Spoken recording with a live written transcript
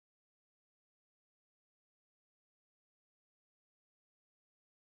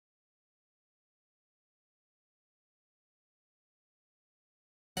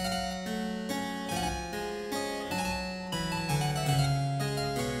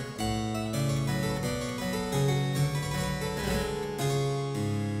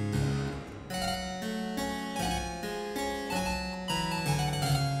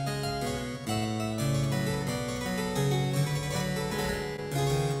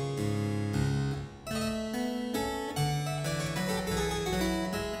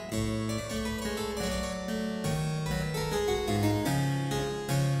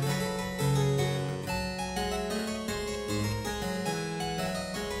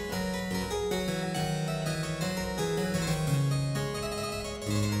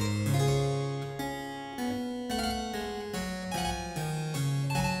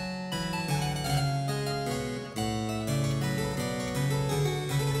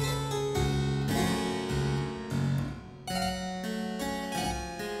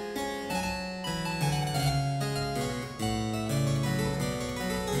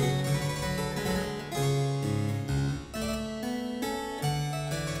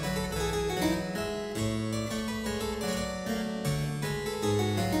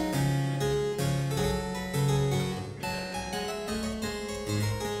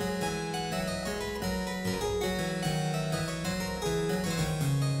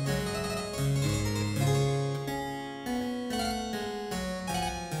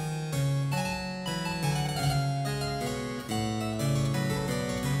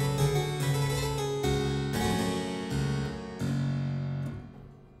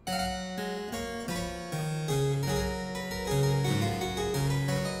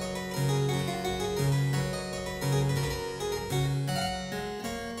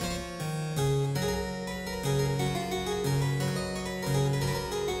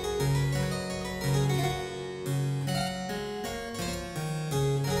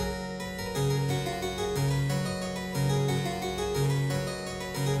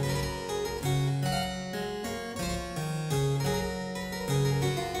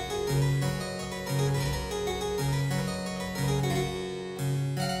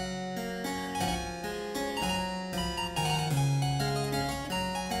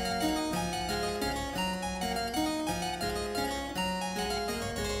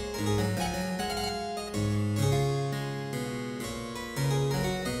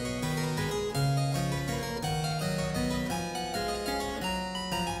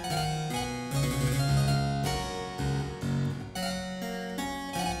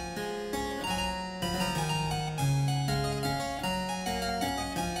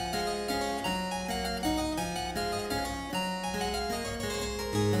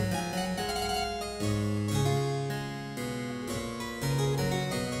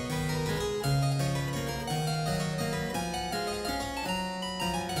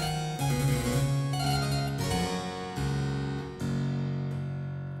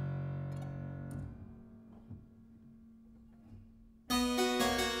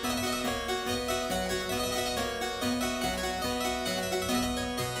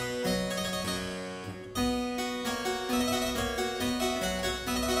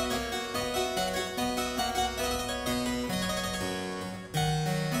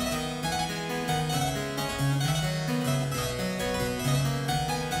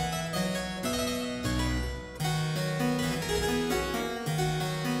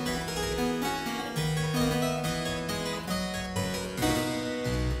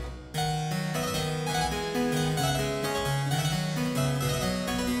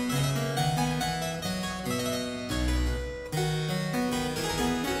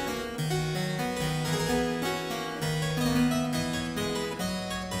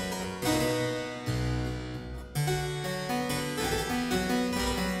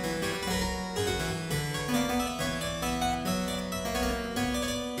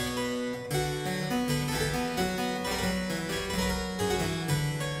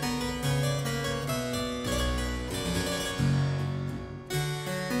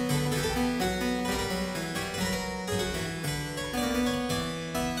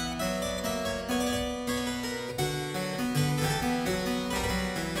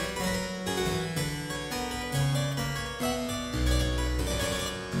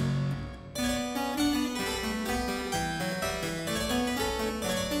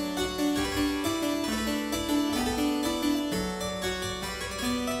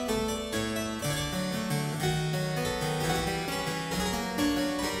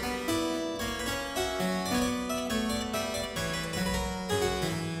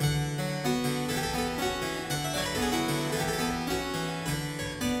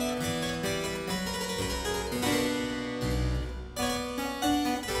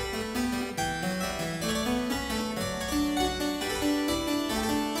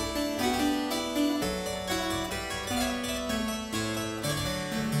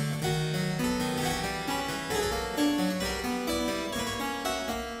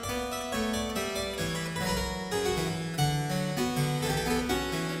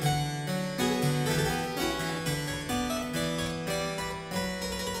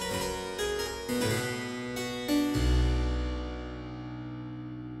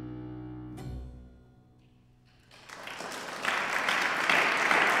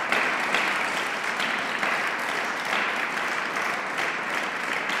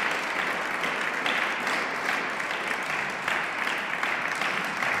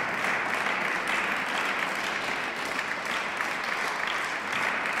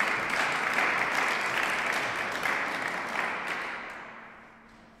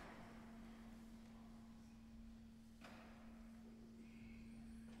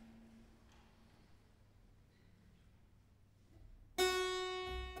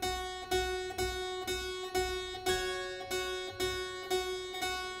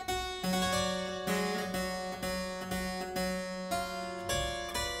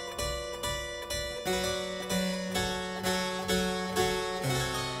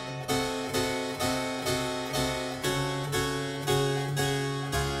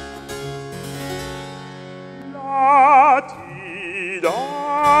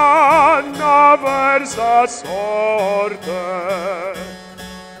avversa sorte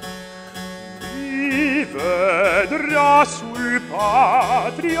vivedrà sul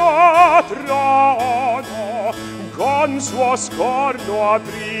patrio trono con suo scorno a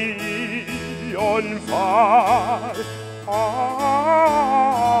trionfar.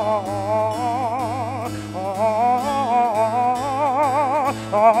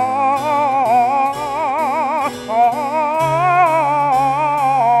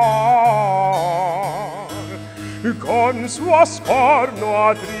 Con suo scorno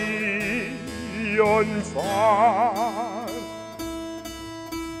a trionfar.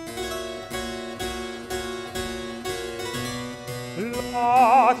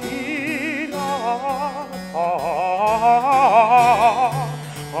 La tiranna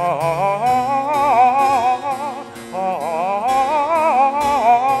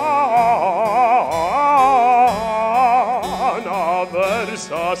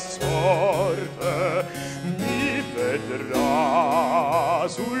avversa sorte mi vedrà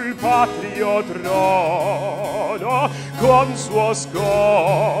sul patrio trono con suo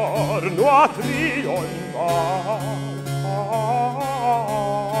scorno a trionfar.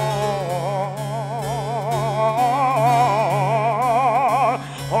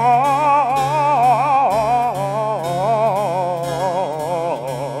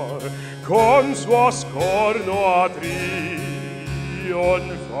 Con suo scorno a trionfar.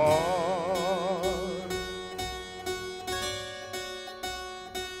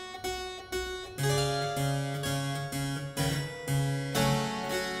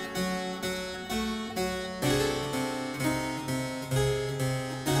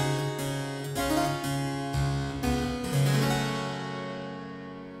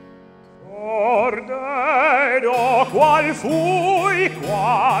 Tornerò qual fui,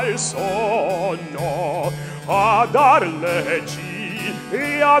 qual sono, a dar leggi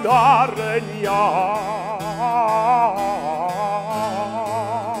e a dar regnar,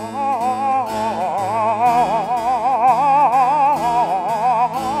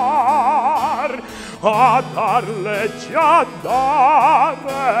 a dar leggi, a dar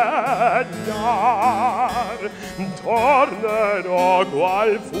regnar. Tornerò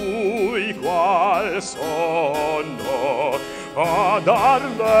qual fui, qual sono, a dar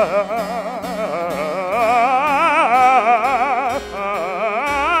leggi,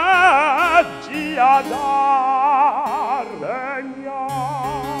 a dar regnar.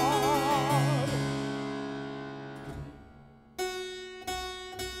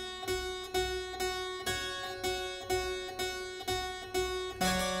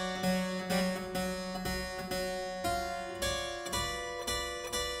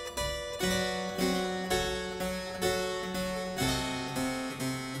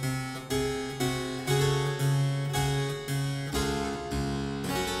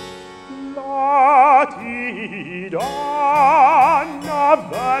 Tiranna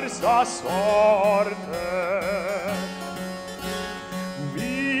avversa sorte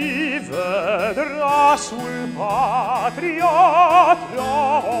mi vedrà sul patrio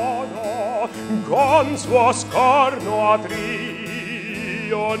trono con suo scorno a trionfar.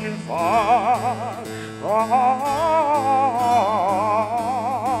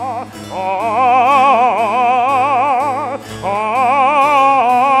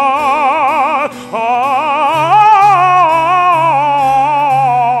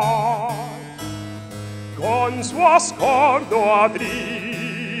 Con suo scorno a trionfar.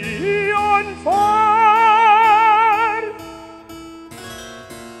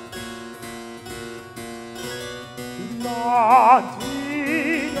 Latina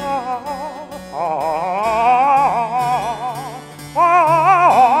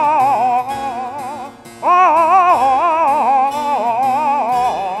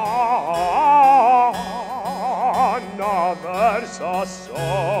avversa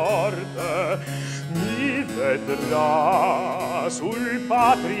sorte mi vedrà sul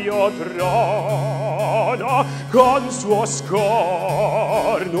patrio trono con suo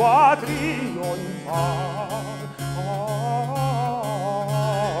scorno a trionfar.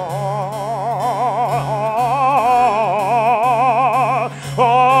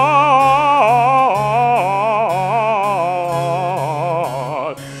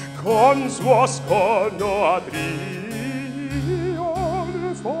 Con suo scorno a trionfar.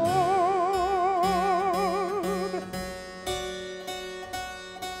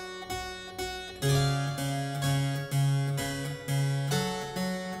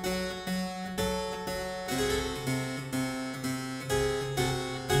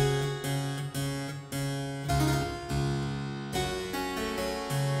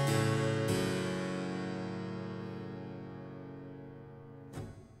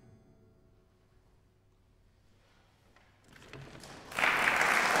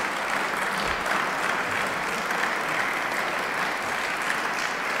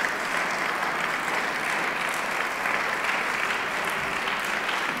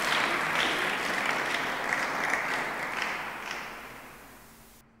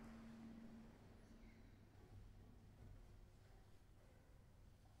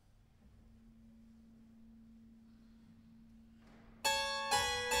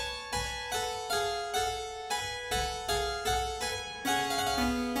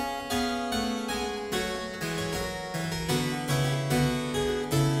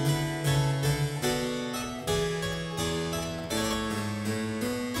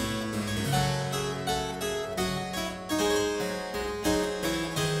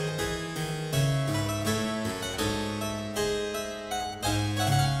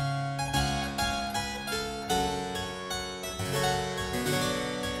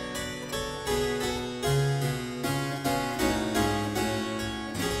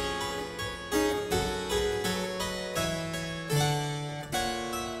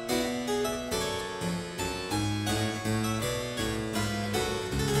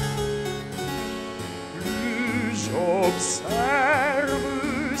 j'observe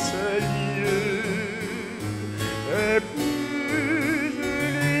ces lieux, et plus je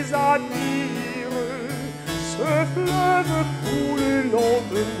les admire, ce fleuve coule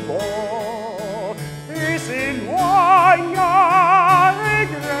lentement et s'éloigne à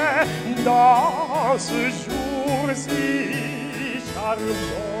regret dans ce jour si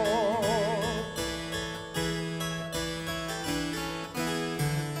charmant.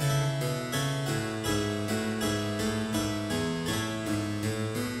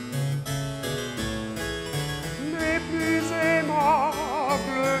 Les plus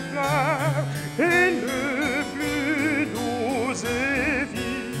aimables fleurs et le plus doux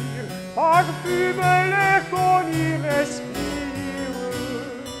zéphyr parfument l'air qu'on y respire.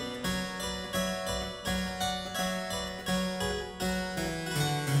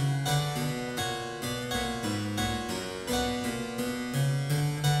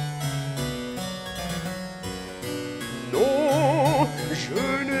 Non, je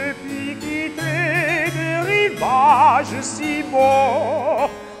ne puis quitter des rivages si beaux.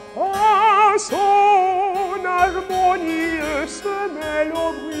 En son harmonie se mêle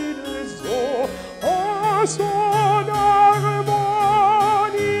au bruit des eaux. En son harmonie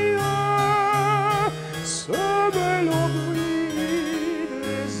se mêle au bruit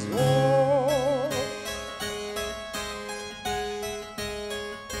des eaux.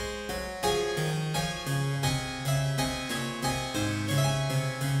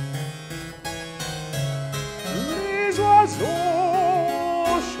 Les oiseaux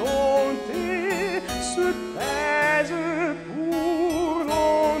chanter se taisent pour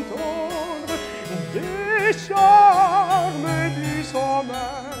l'entendre des charmes du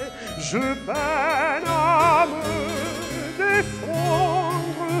sommeil. Je peine à me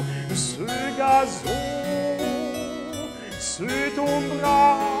défendre ce gazon, cet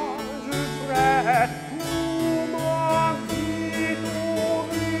ombrage frais pour m'invite au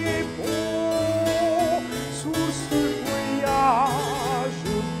repos sous ce voyage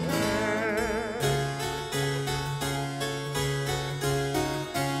vert.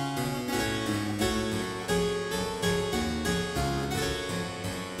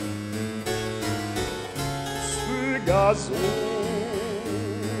 Ce gazon,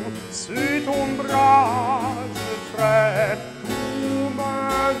 cet ombrage frais tout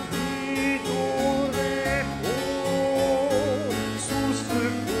m'invite au repos sous ce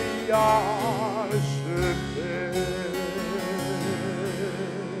feuillage vert.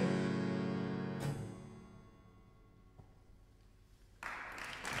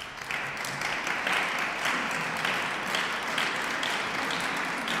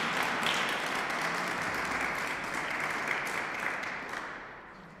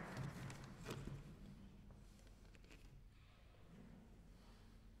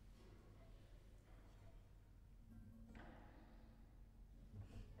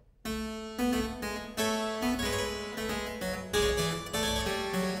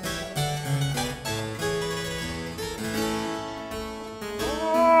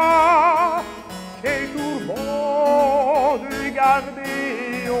 Ah, quel tourment de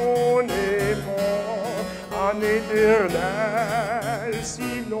garder en aimant un éternel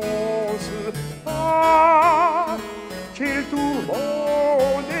silence. Ah, quel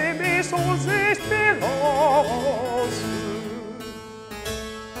tourment d'aimer sans espérance.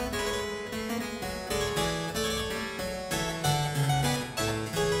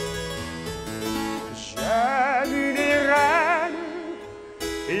 J'aime une reine,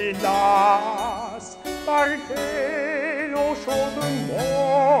 hélas, par quel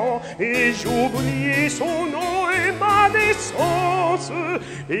enchantement ai-je oublié son nom et ma naissance,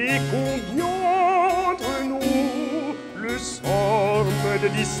 et combien entre nous le sorte de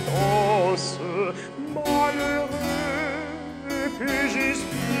distance. Malheureux que je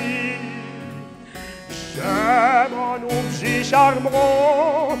suis, j'aime un objet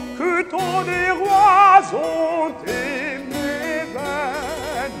charmant que tant de rois ont aimé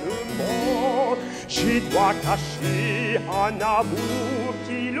vainement. Je dois cacher un amour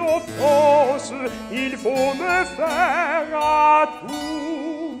qui l'offense. Il faut me faire à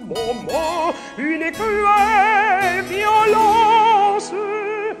tout moment une cruelle violence.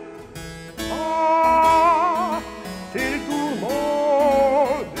 Ah, quel tourment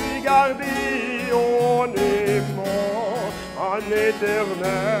de garder en aimant un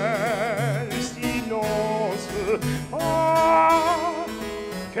éternel silence. Ah,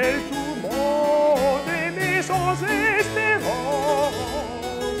 quel tourment d'aimer sans espérance.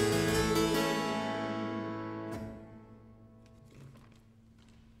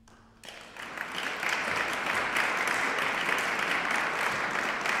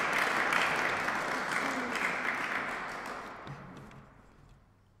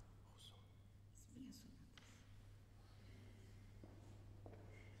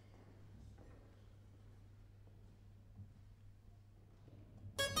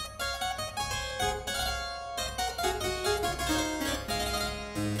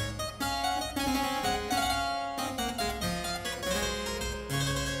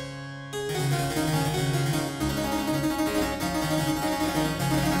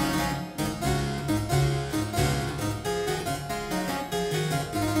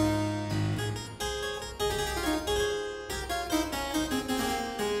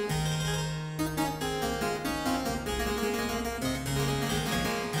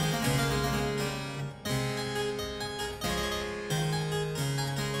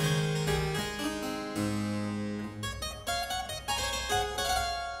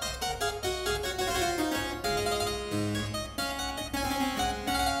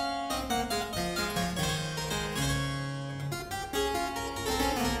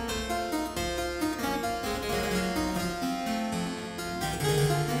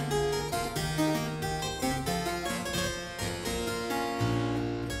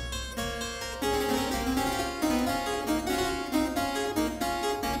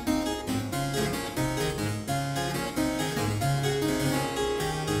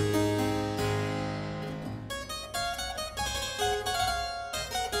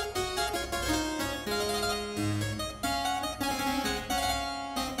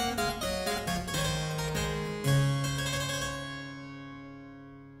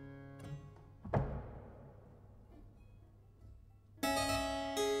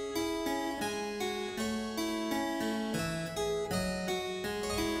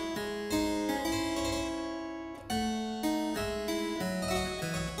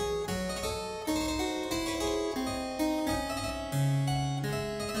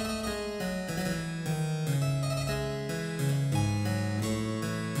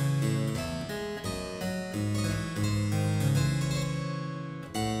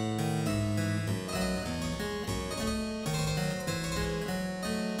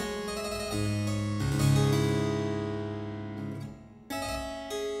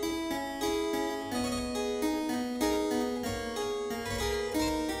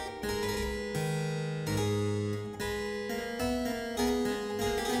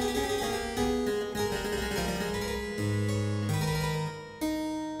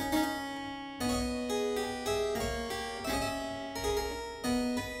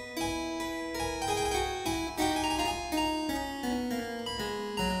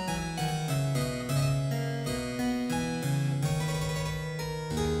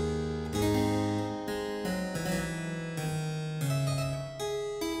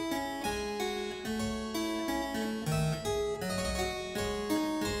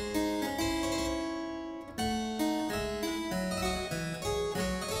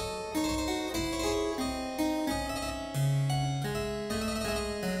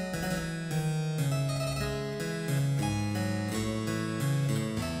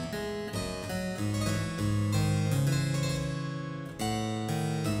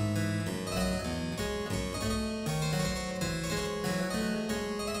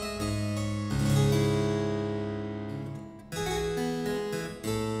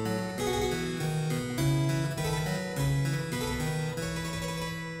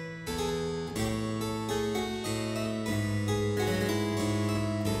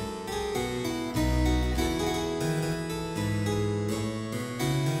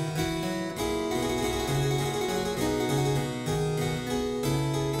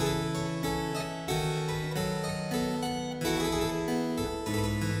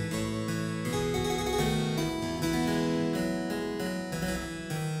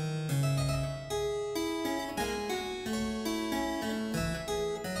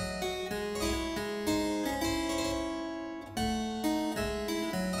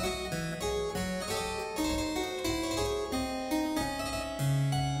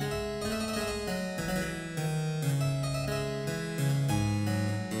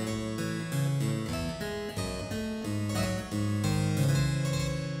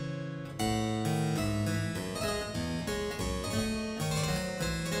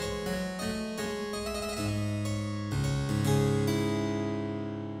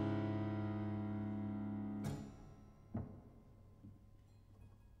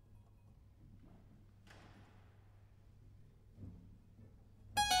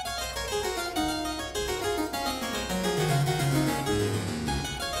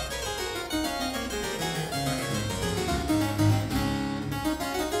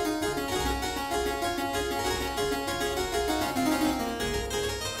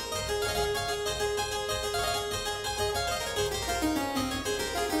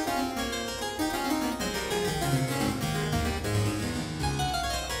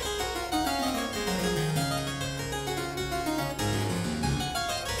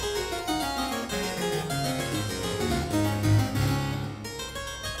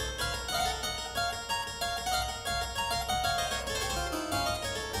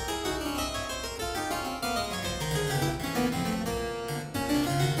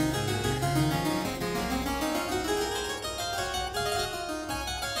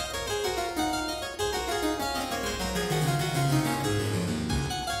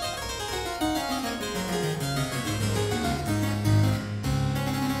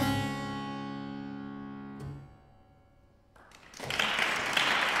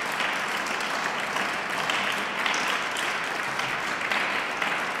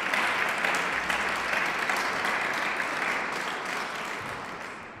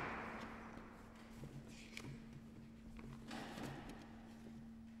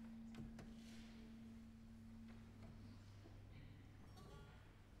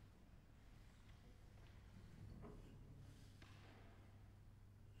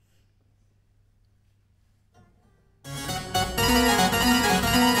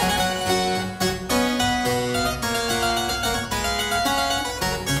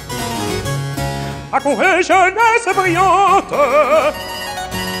 Accourez, jeunesse brillante,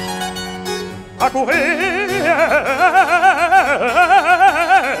 accourez,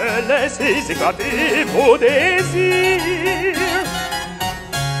 laissez éclater vos désirs.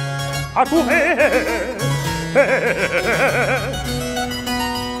 Accourez,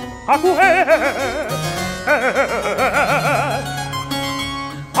 accourez,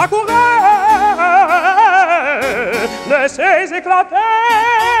 accourez, laissez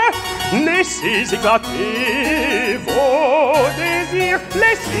éclater vos désirs,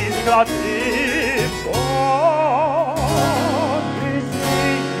 laissez éclater vos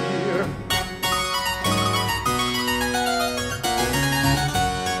désirs.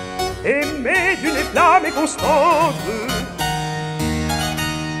 Aimez d'une flamme constante,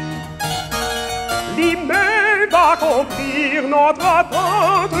 l'hymen va accomplir notre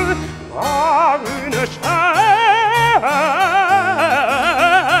attente par une chaîne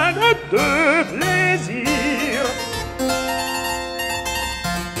de plaisir,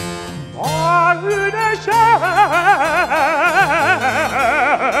 par une chaîne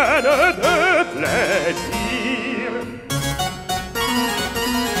de plaisir.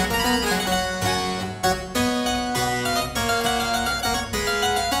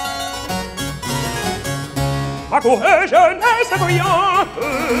 Accourez, jeunesse brillante,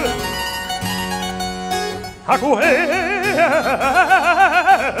 accourez,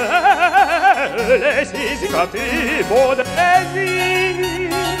 laissez éclater vos désirs.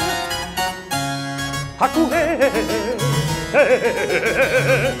 Accourez,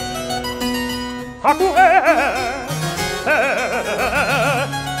 accourez,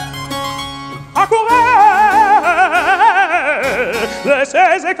 accourez,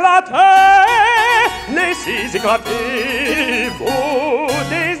 laissez éclater vos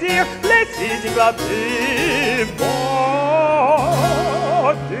désirs, laissez éclater vos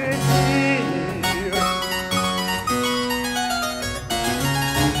désirs.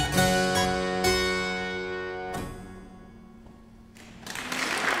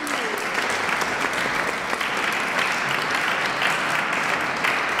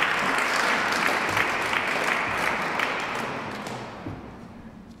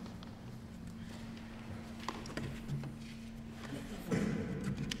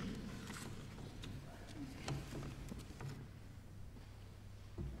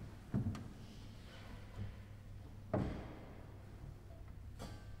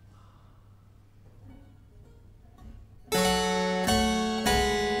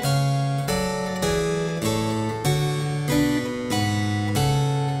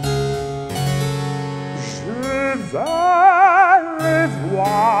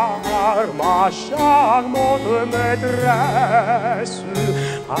 Ma charmante maîtresse,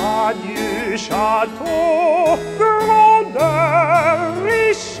 adieu château, grandeur,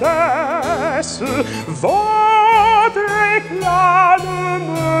 richesse, votre éclat ne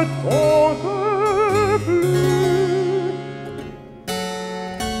me tente plus.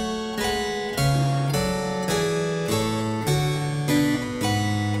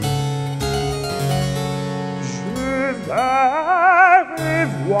 Je vais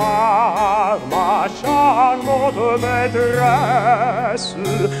voir ma charmante maîtresse,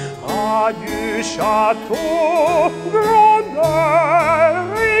 adieu château, grandeur,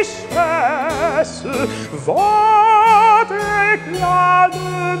 richesse, votre éclat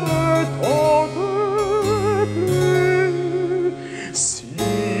ne me tente plus. S'il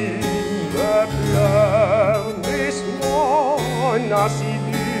me pleure mes soins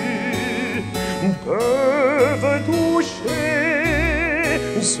assidus peuvent toucher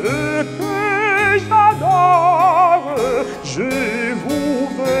ce que j'adore, je vous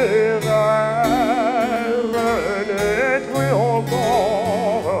verrai renaître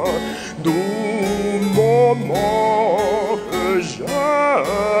encore, d'où moment que j'ai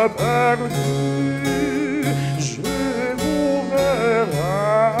perdu, je vous verrai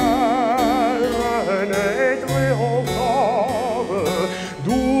renaître encore,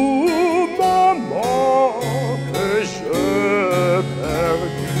 d'où moment que j'ai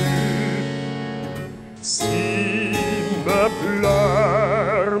perdu. S'il me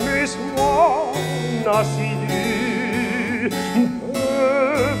pleure mes soins assidus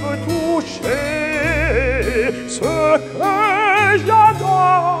peuvent toucher ce que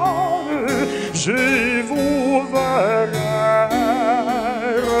j'adore, je vous verrai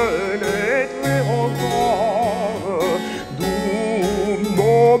renaître encore, d'où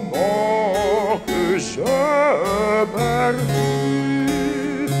moment que j'ai perdu.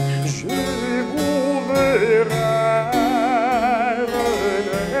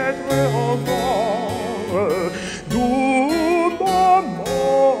 Renaître encore, d'où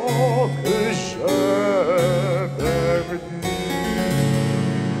moment que je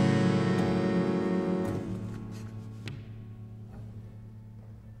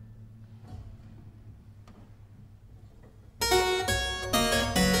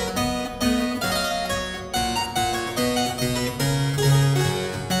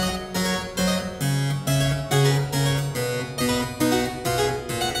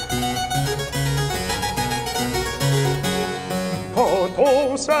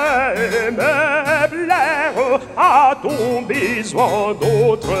sait me plaire, a-t-on besoin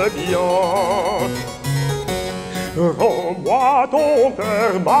d'autres biens? Rends-moi ton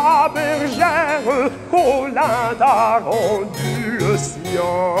cœur, ma bergère, qu'Olympe t'a rendu le sien.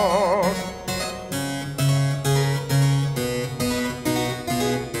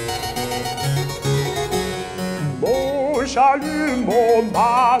 Mon chalumeau,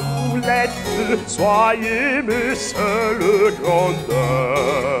 ma houlette, soyez mes seules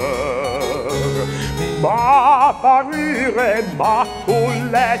grandeurs. Ma parure et ma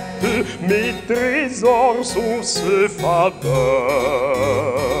Colette, mes trésors sont ce faveur.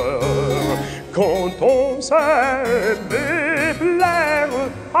 Quand on sait me plaire,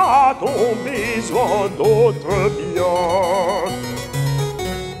 a-t-on besoin d'autres biens?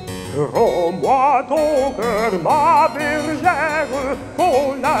 Rends-moi ton cœur, ma bergère,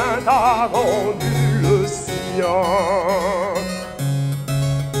 qu'Olympe t'a rendu le sien.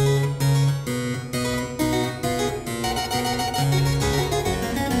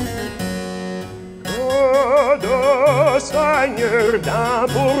 De seigneur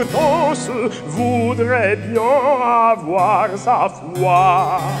d'importance voudrait bien avoir sa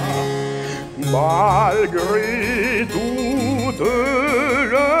foi, malgré toute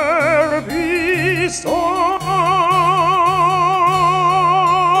leur puissance.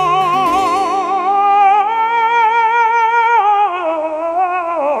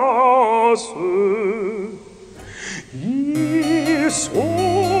 Ils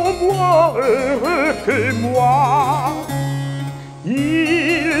sont moins heureux que moi.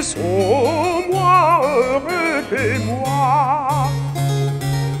 Ils sont moins heureux que moi.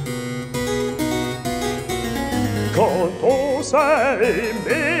 Quand on sait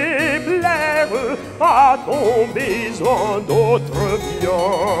me plaire, a-t-on besoin d'autres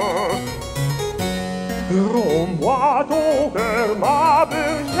biens? Rends-moi ton cœur, ma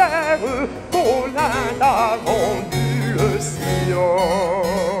bergère, qu'Olympe t'a rendu le sien.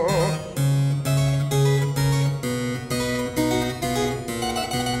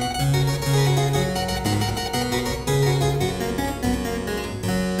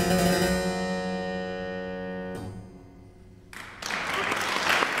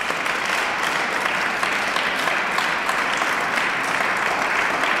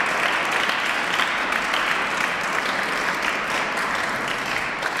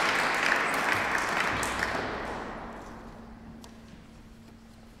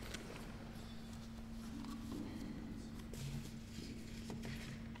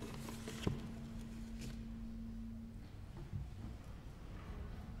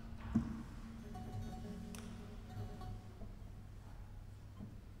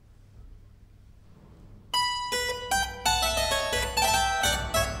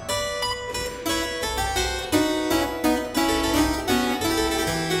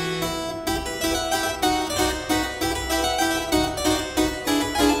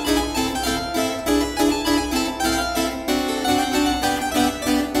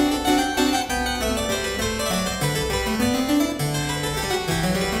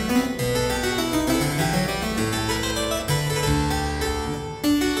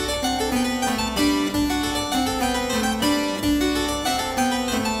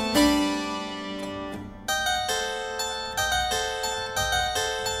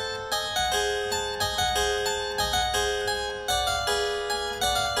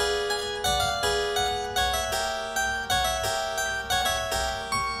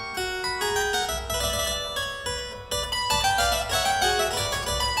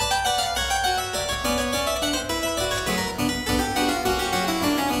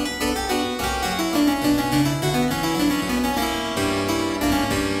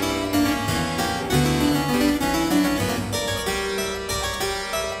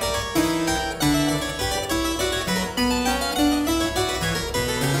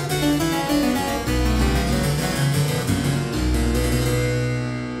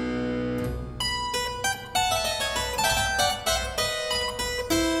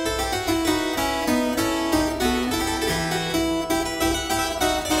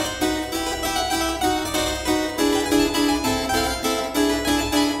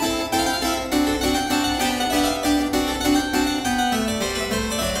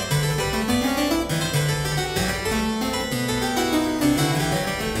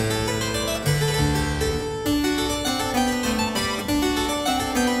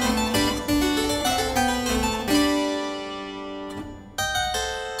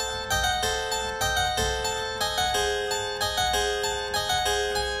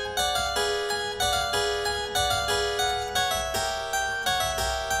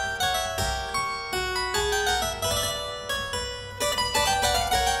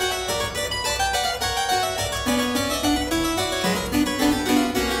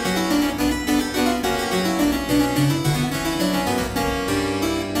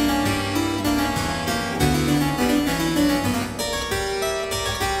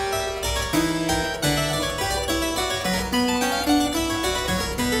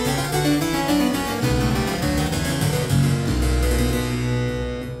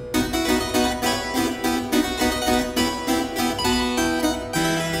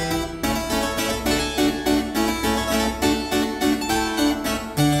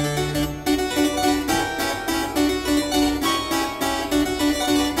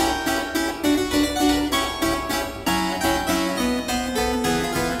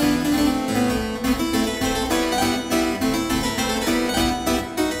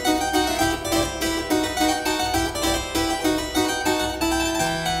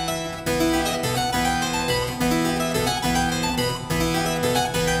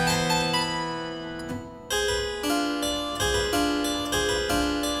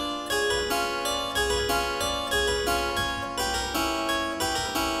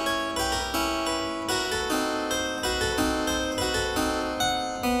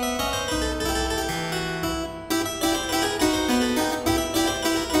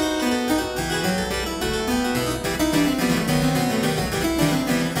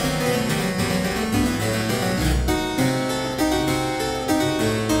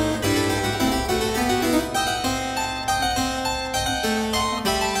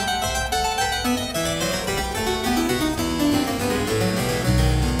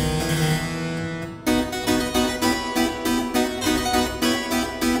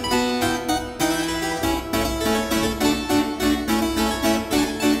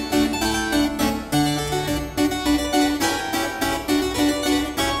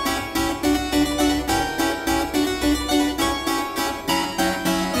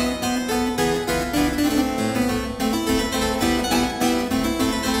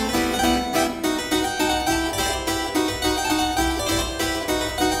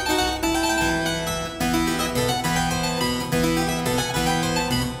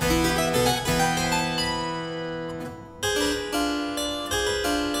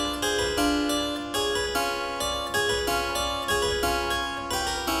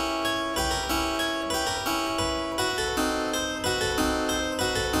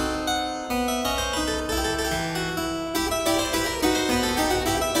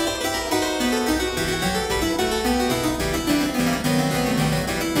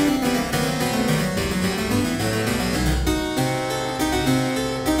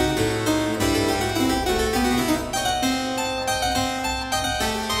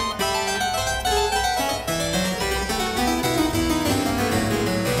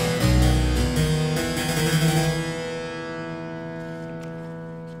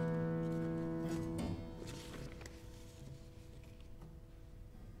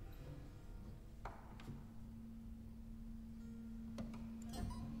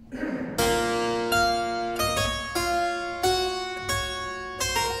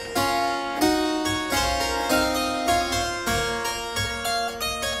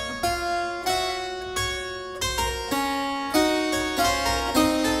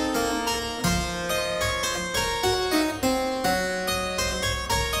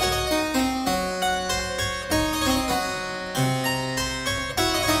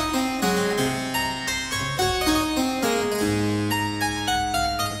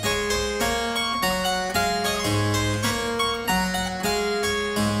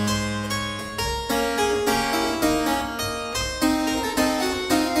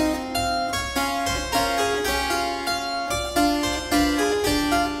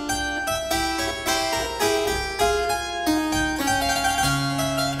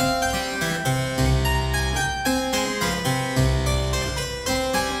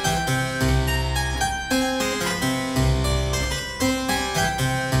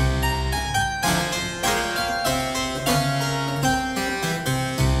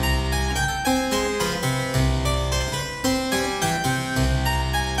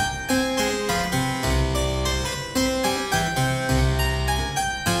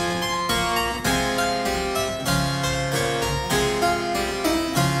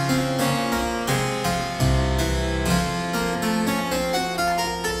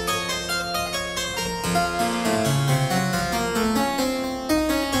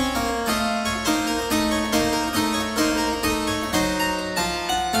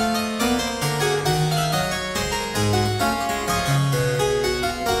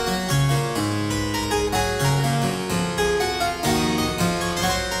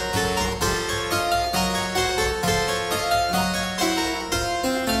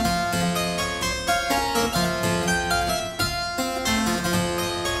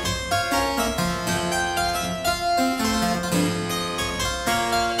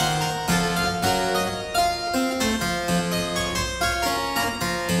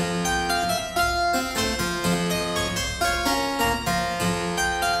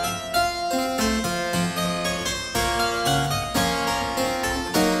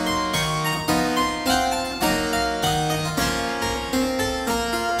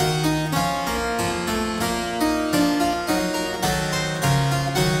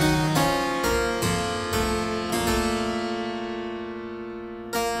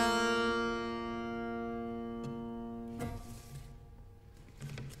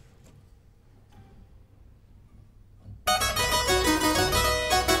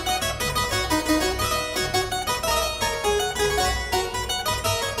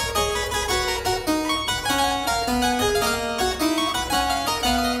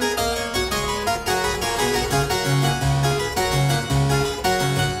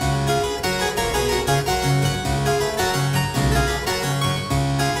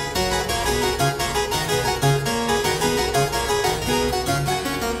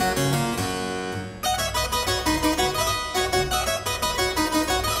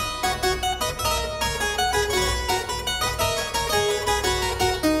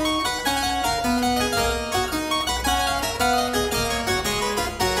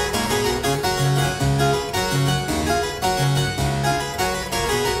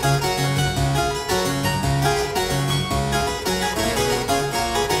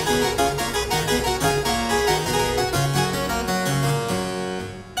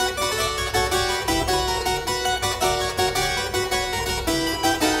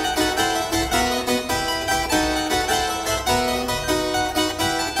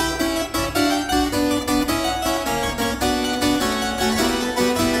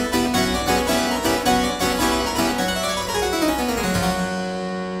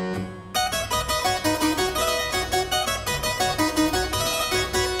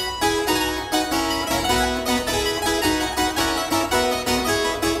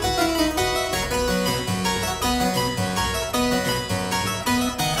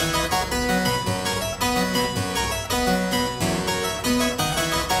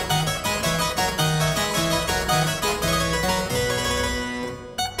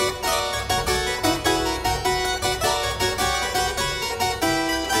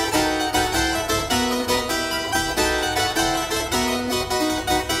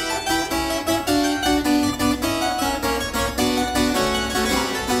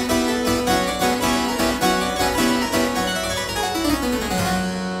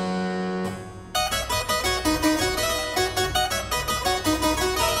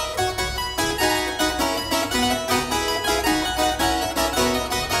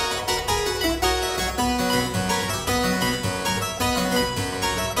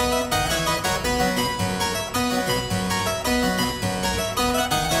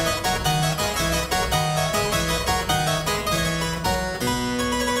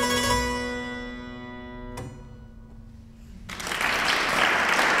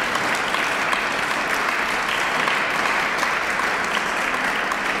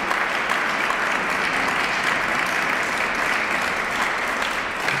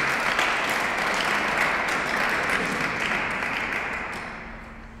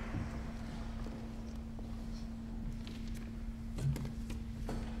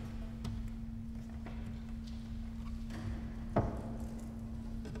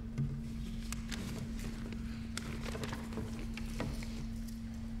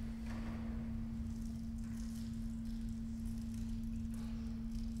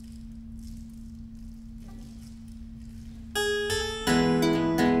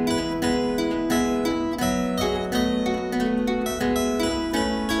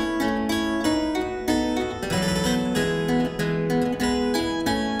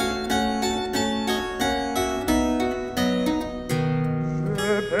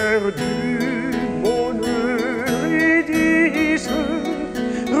 perdu mon Eurydice,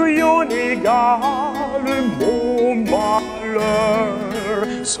 rien n'égale mon malheur,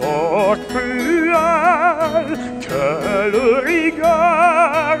 sort cruel, quelle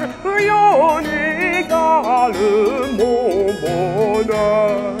rigueur, rien n'égale mon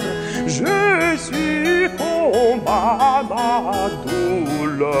bonheur, je succombe à ma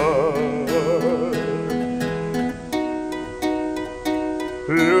douleur.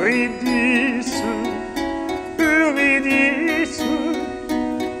 Eurydice, Eurydice,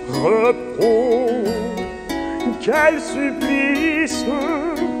 repos, quel supplice,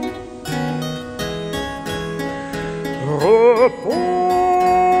 repos-moi.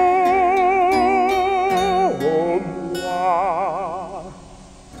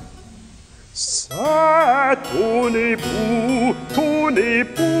 C'est ton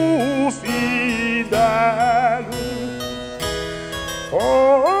époux fidèle.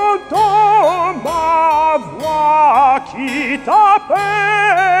 Entends ma voix qui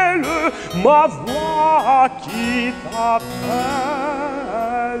t'appelle, ma voix qui t'appelle.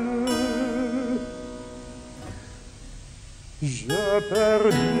 J'ai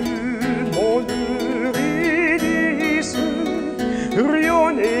perdu mon Eurydice, rien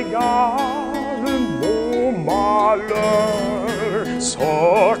n'égale mon malheur,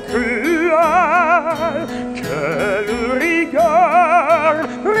 sort cruel, quelle rigueur,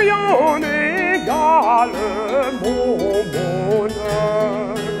 rien n'égale mon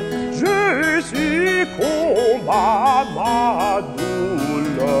bonheur, je succombe à ma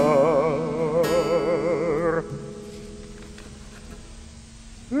douleur.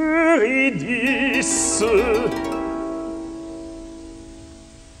 Eurydice,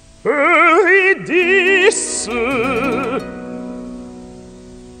 Eurydice,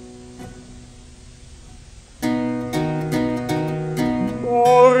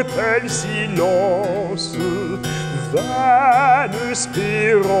 mortel silence, vaine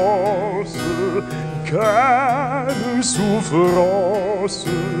espérance, quelle souffrance,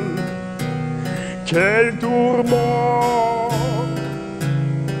 quel tourment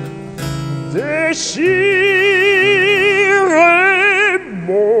déchirer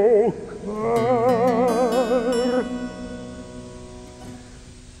mon cœur.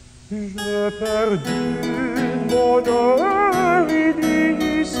 J'ai perdu mon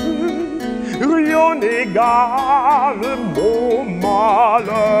Eurydice, rien n'égale mon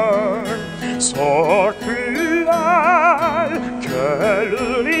malheur, sort cruel, quelle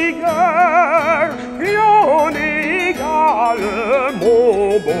rigueur, rien n'égale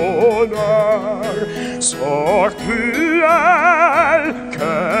mon bonheur, sort cruel,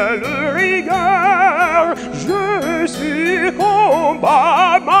 quelle rigueur, je succombe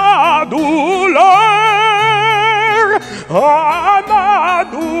à ma douleur, à ma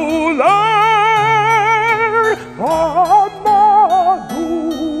douleur, à ma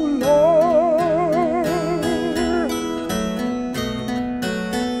douleur.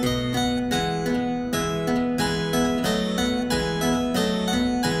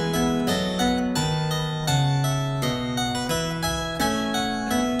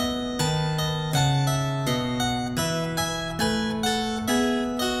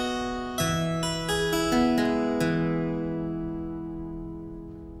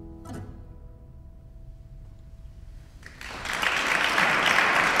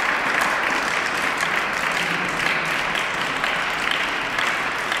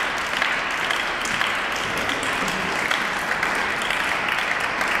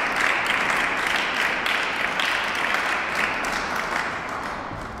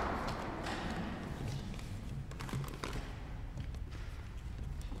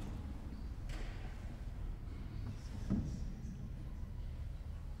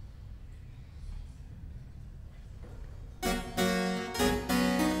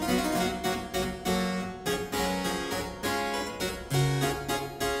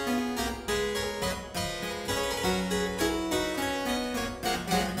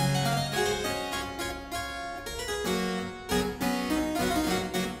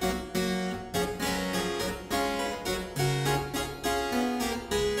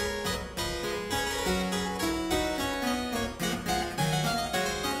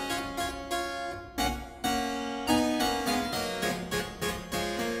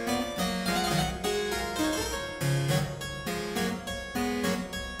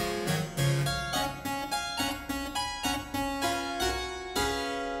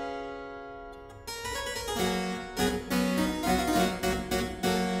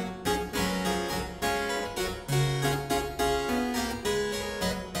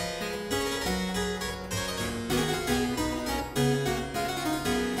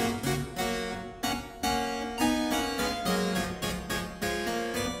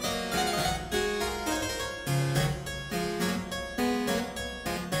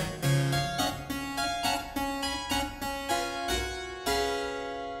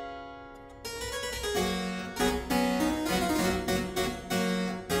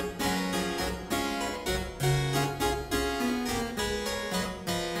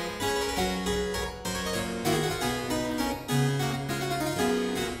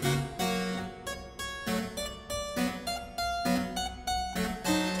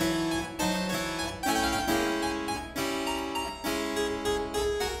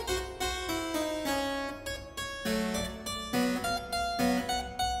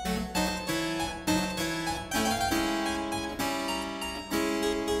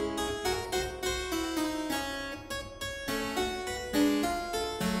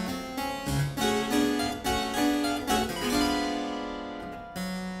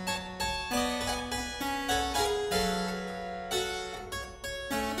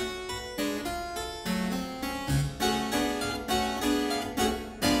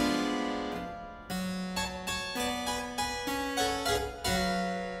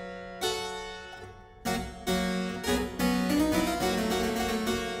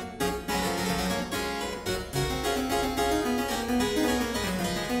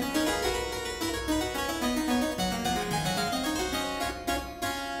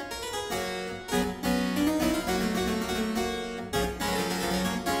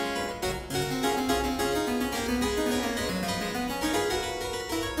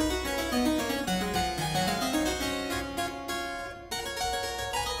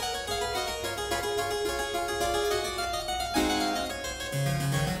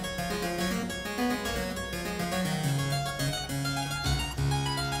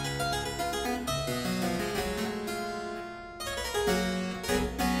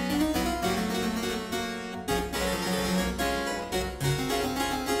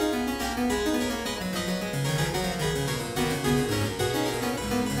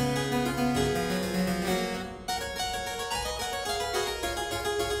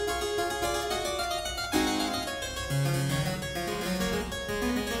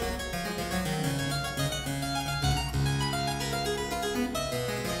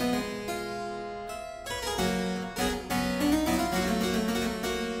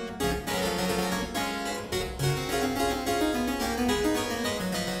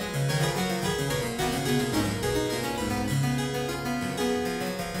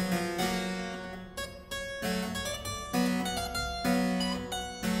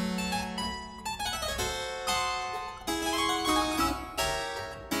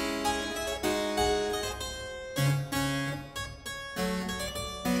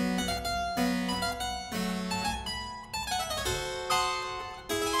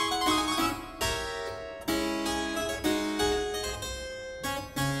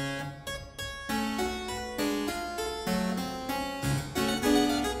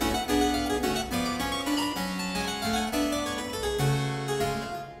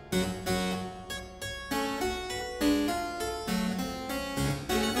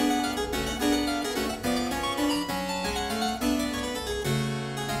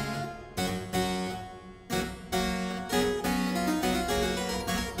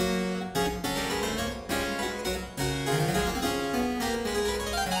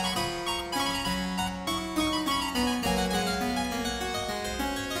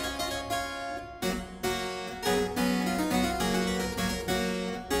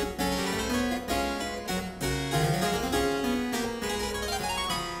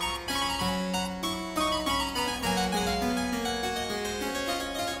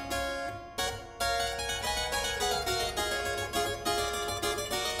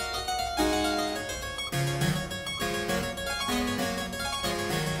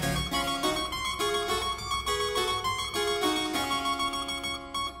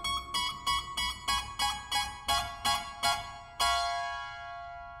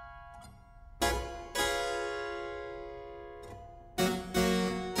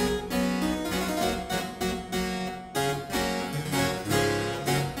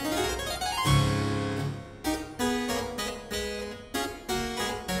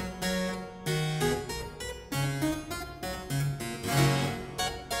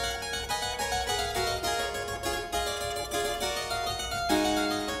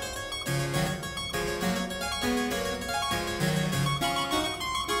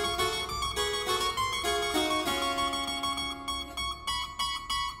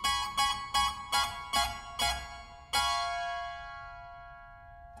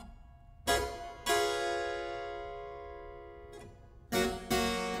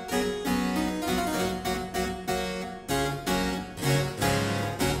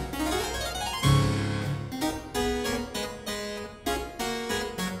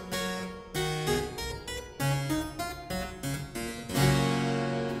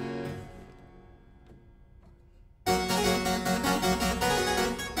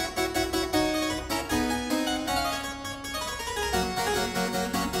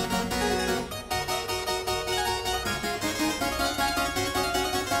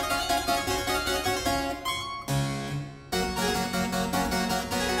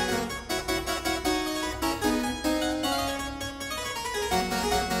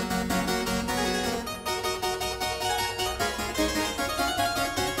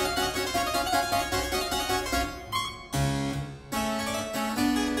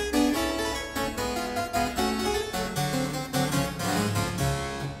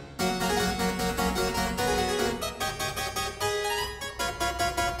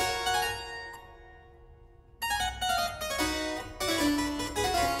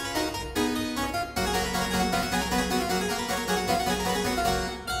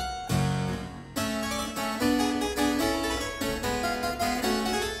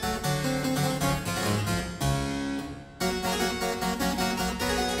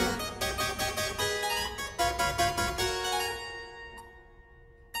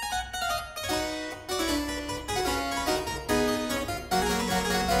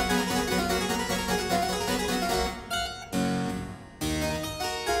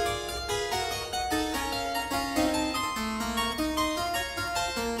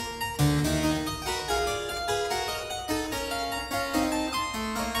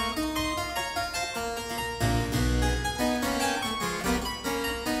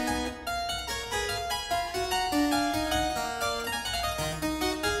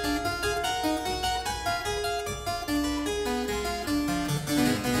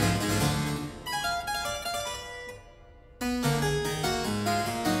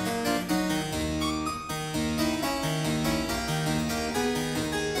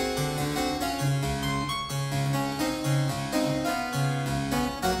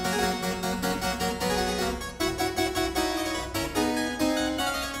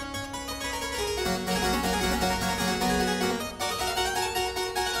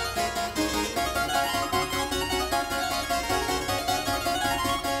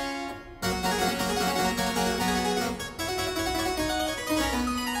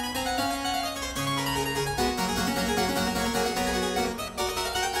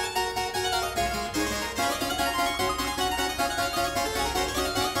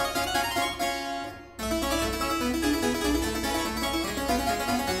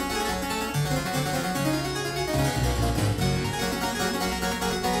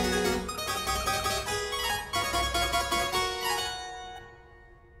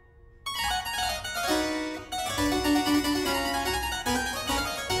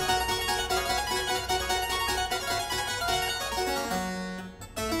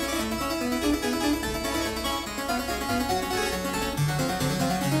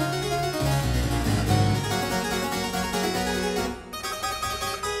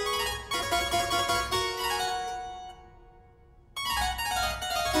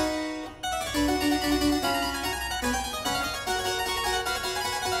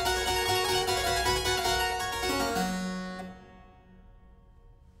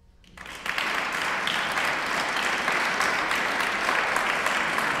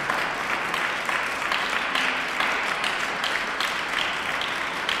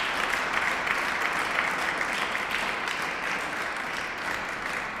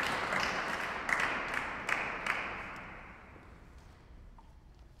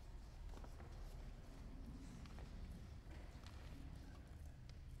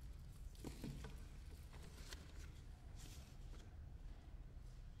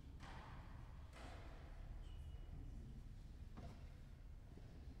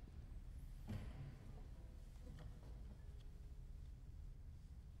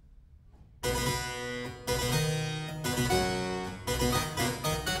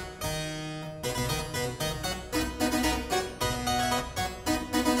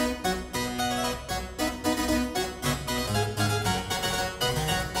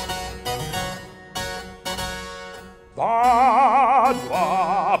 vado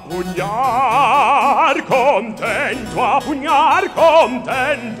a pugnar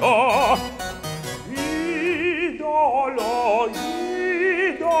contento, idolo,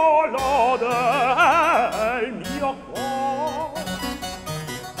 idolo del mio cuore,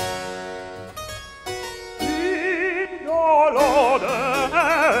 idolo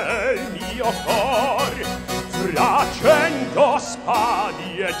del mio cuore, fra 100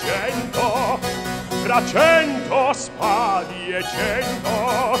 spadi e 100, fra 100 spadi e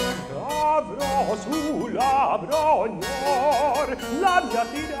 100, avrò sulla brognor la mia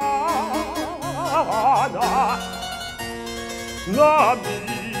tiranna, la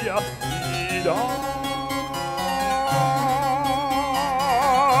mia tiranna.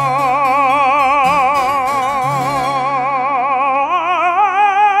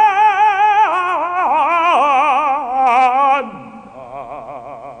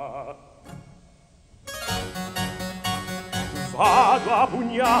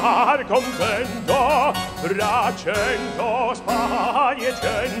 Contento, fra 100 spadi e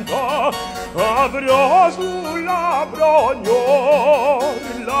 100, avrò sulla brognor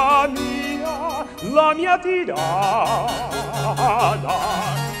la mia tiranna,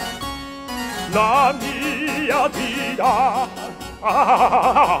 la mia tiranna.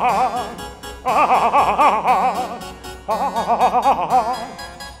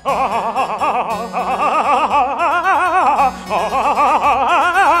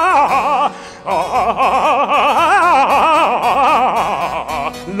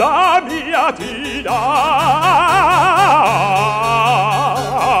 La mia tiranna.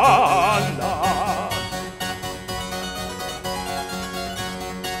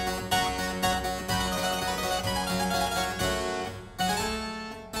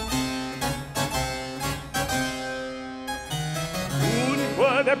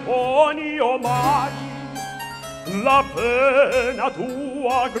 Dunque deponi omai la pena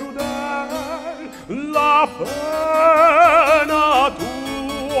tua crudel, la pena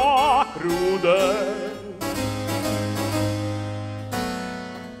tua crudel.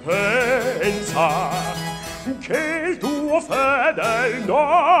 Pensa che il tuo fedel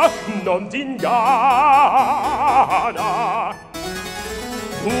no, non ti inganna.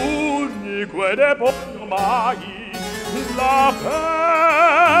 Unique deponi mai la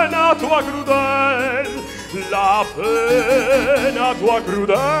pena tua crudel, la pena tua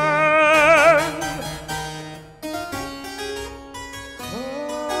crudel.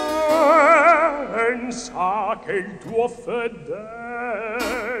 Pensa che il tuo fedel,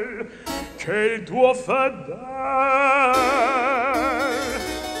 che il tuo fedel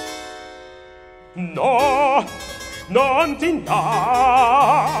no, non ti inganna.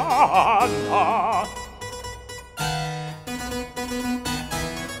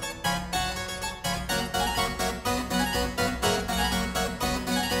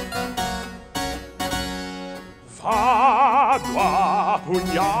 Vado a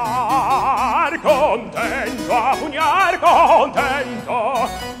pugnar contento,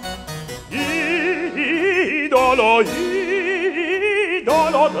 idolo,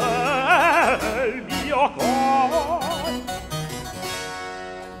 idolo del mio cuore,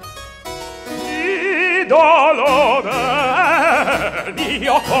 idolo del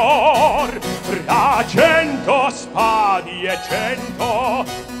mio cuore, fra 100 spadi e 100,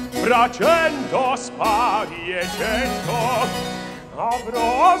 fra 100 spadi e 100,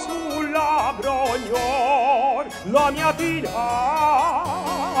 avrò sulla brognor la mia tiranna,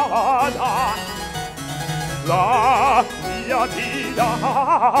 la mia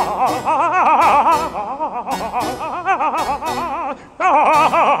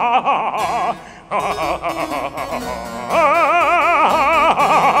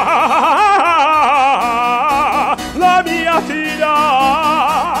la mia tiranna.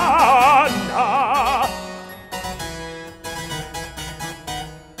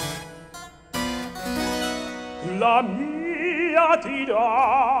 La mia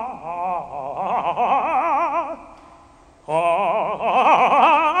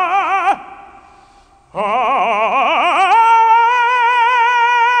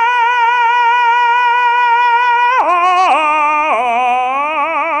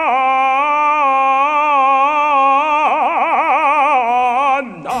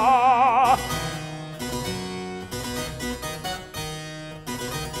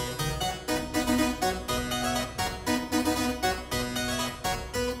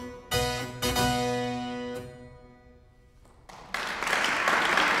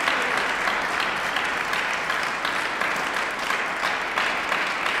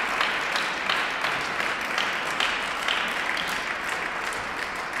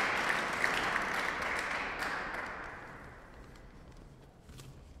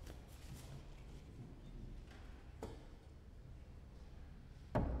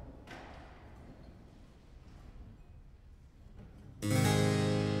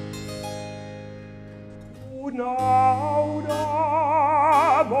un'aura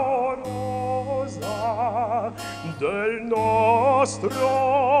amorosa del nostro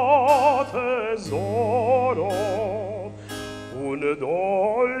tesoro, un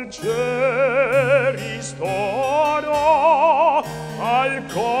dolce ristoro al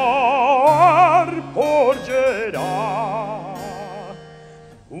cor porgerà,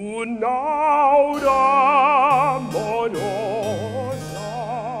 un'aura amorosa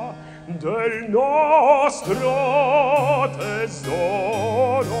del nostro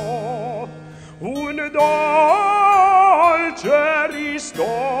tesoro, un dolce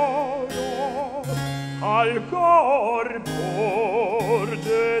ristoro al cor porgerà,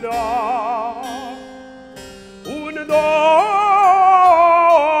 un dolce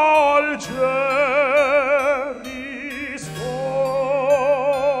ristoro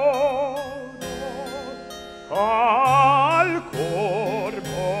al cor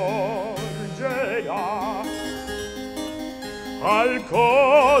porgerà, al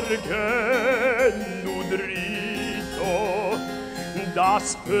cor che nudrito da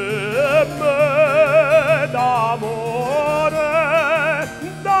speme d'amore,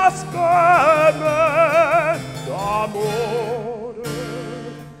 da speme d'amore,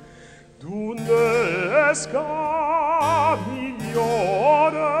 d'un'esca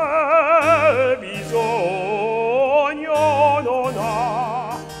migliore bisogno non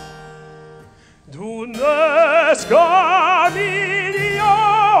ha, d'un'esca migliore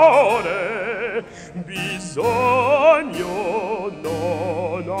bisogno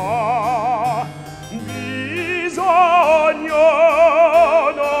non ha, bisogno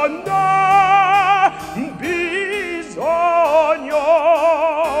non ha, bisogno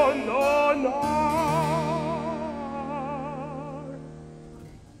non ha.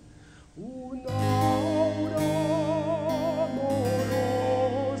 Un'aura amorosa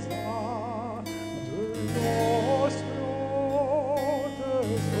del nostro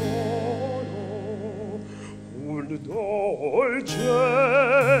tesoro, un dolce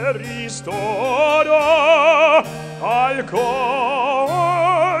ristoro al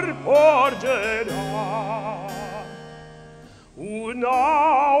cor porgerà,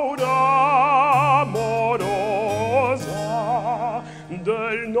 un'aura amorosa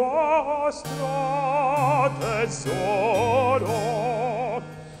del nostro tesoro,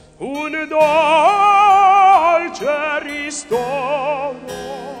 un dolce ristoro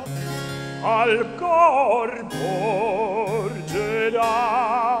al cor porgerà,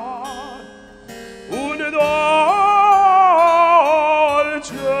 un dolce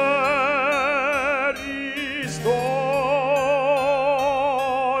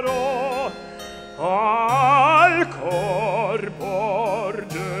ristoro al cor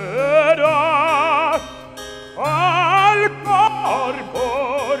porgerà, al cor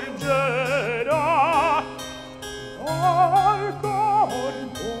porgerà, al cor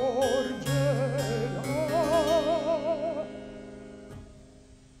porgerà,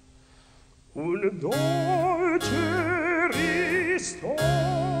 un dolce ristoro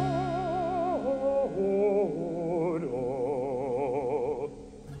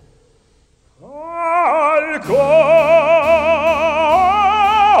al cor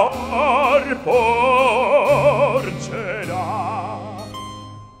porgerà.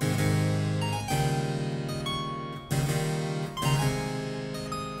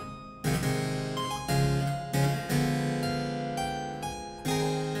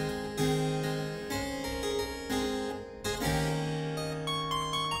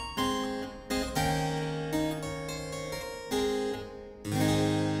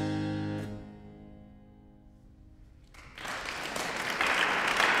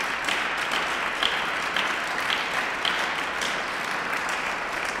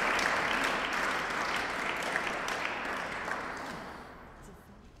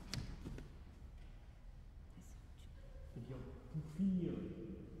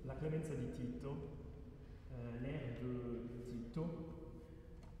 La clémence di Tito, l'air de Tito,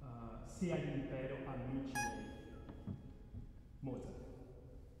 sia l'impero amici Mozart.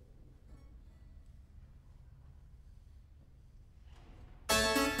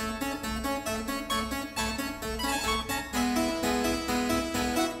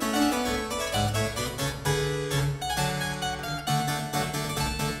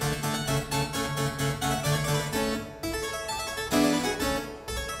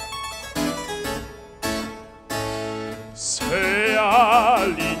 Sea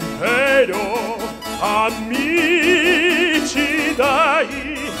l'impero amici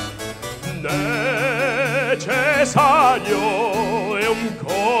dei, necessario è un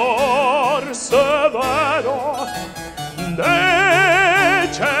cor severo,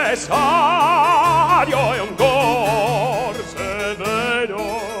 necessario è un cor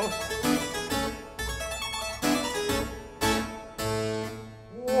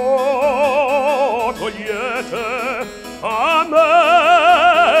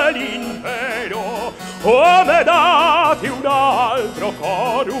me date un altro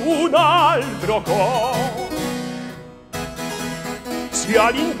cor, un altro cor. Sia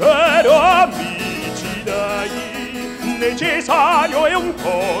l'impero amici dei, necessario è un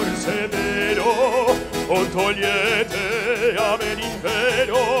cor severo, o togliete a me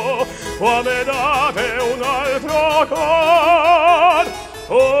l'impero, o a me date un altro cor,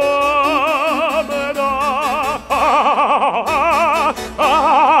 o me date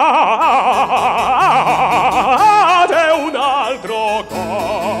un altro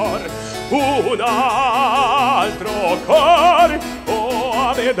cor, un altro cor, o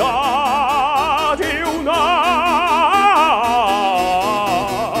a me date un altro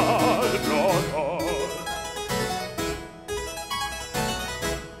cor.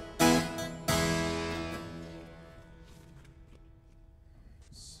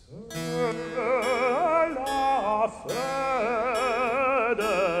 La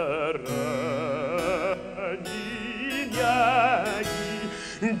fede regni miei,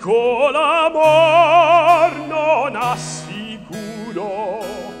 con l'amor non assicuro,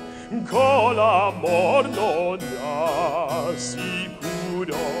 con l'amor non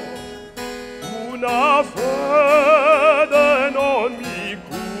assicuro. Una fede non mi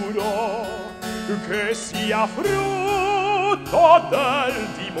curo, che sia frutto del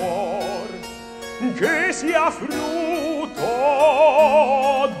timor, che sia frutto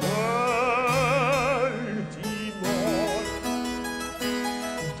del timor.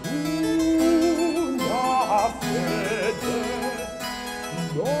 D'una fede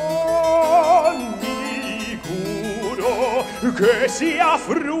non mi curo, che sia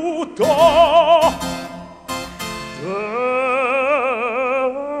frutto del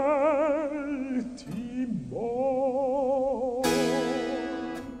timor.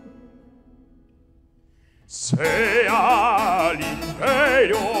 Se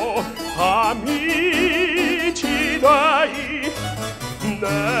all'impero amici dei,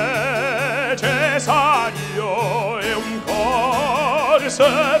 necessario è un cor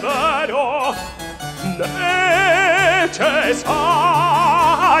severo,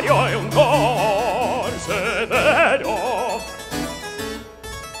 necessario è un cor severo.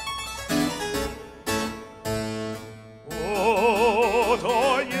 O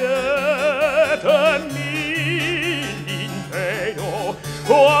toglietemi l'impero,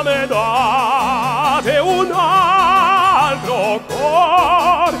 o me date un altro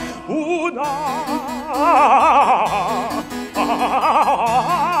cor, un altro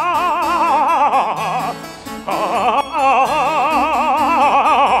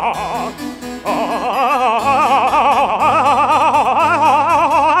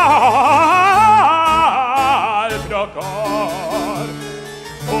cor,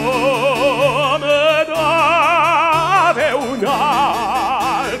 o me date un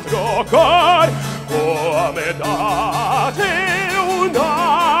altro cor, o me date un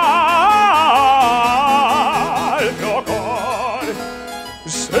altro cor.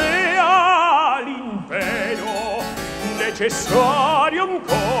 Se all'impero necessario un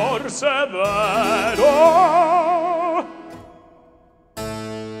cor severo,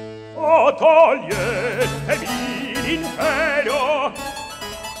 o toglietemi l'impero,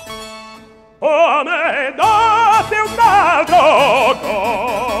 o me date un altro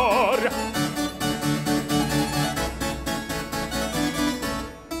cor.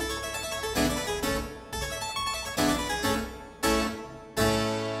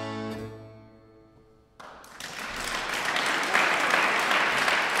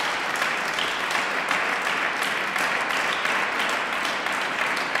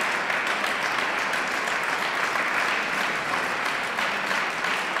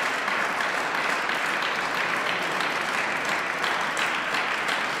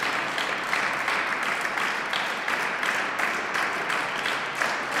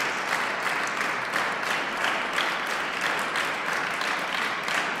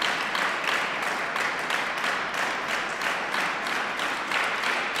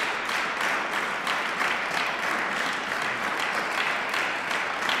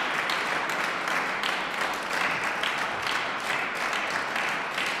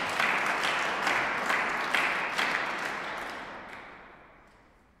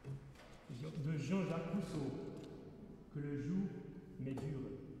 De Jean-Jacques Rousseau, que le jour m'est dur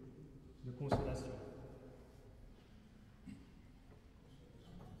de consolation.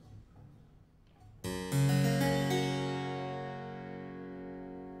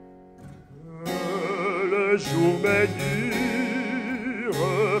 Le jour m'est dur,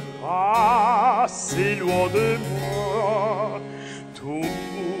 passez loin de moi,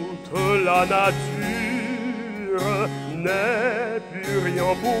 toute la nature n'est plus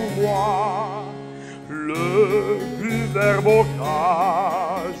rien pour moi. le plus vert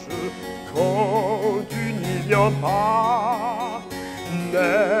bocage, quand tu n'y viens pas,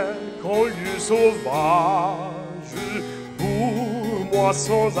 n'est qu'en lieu sauvage, pour moi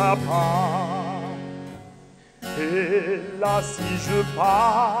sans appât. Et là si je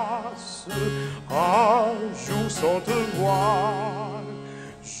passe un jour sans te voir,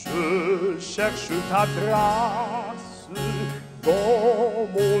 je cherche ta trace dans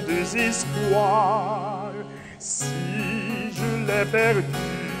mon désespoir. Si je l'ai perdue,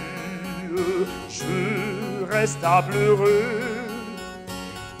 je reste à pleurer.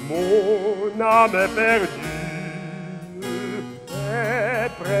 Mon âme est perdue, est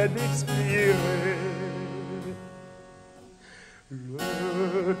près d'expirer.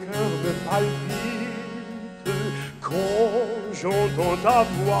 Le cœur me palpite quand j'entends ta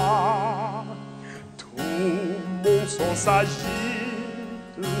voix. Tout mon sang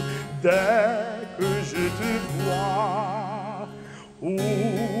s'agite dès que je te vois.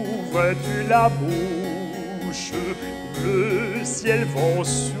 Ouvres-tu la bouche, le ciel va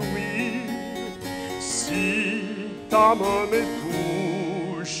sourire. Si ta main me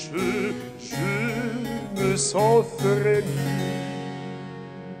touche, je me sens frémir.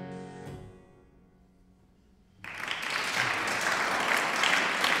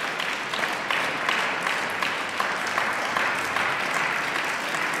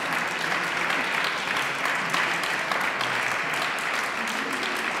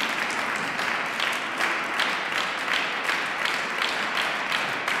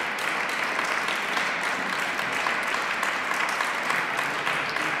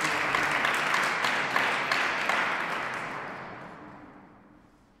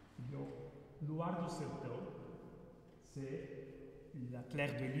 C'est la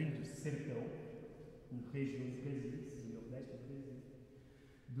claire de lune de Sertão, une région du Brésil, c'est le nord-est du Brésil,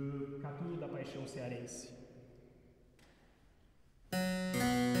 de Catulo da Paixão Cearense.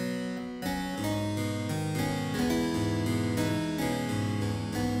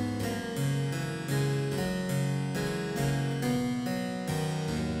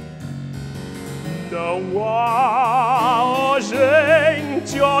 Não há, ó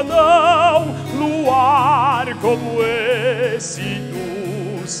gente, ó não, luar como esse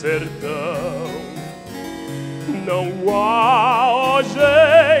do sertão. Não há, ó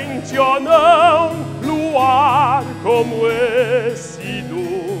gente, ó não, luar como esse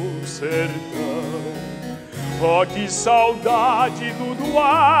do sertão. Oh, que saudade do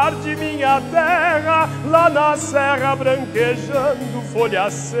luar de minha terra, lá na serra branquejando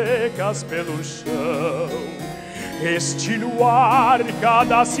folhas secas pelo chão. Este luar,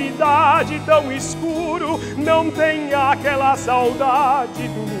 cada cidade tão escuro, não tem aquela saudade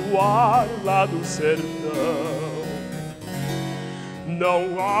do luar lá do sertão.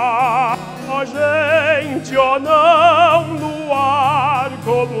 Não há, ó gente, ó não, luar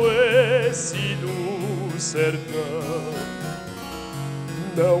como esse do sertão.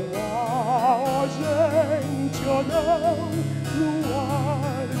 Não há, ó gente, ó não,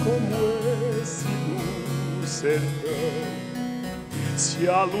 luar como esse do sertão. Se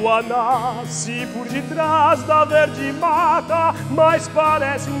a lua nasce por detrás da verde mata, mas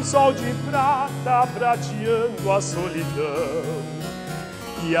parece um sol de prata prateando a solidão.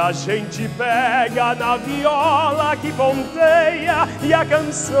 E a gente pega na viola que ponteia, e a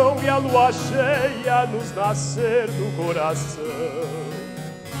canção e a lua cheia nos nascer do coração.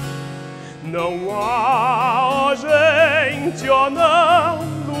 Não há, ó gente, ó não,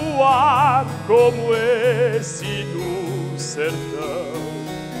 luar como esse do sertão.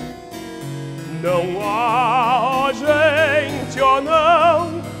 Não há, ó gente, ó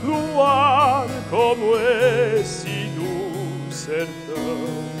não, luar como esse do sertão.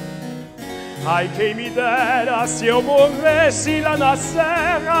 Ai, quem me dera se eu morresse lá na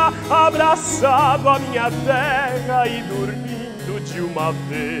serra, abraçado à minha terra e dormindo de uma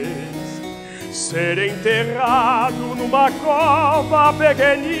vez. Ser enterrado numa cova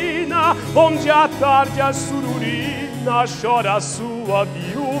pequenina, onde à tarde a sururina chora a sua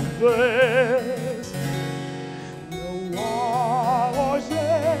viuvez. Não há, ó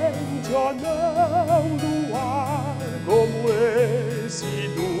gente, ó não, luar como esse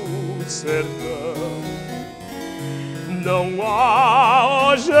do sertão. Não há,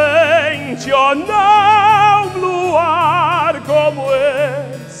 ó gente, ó não,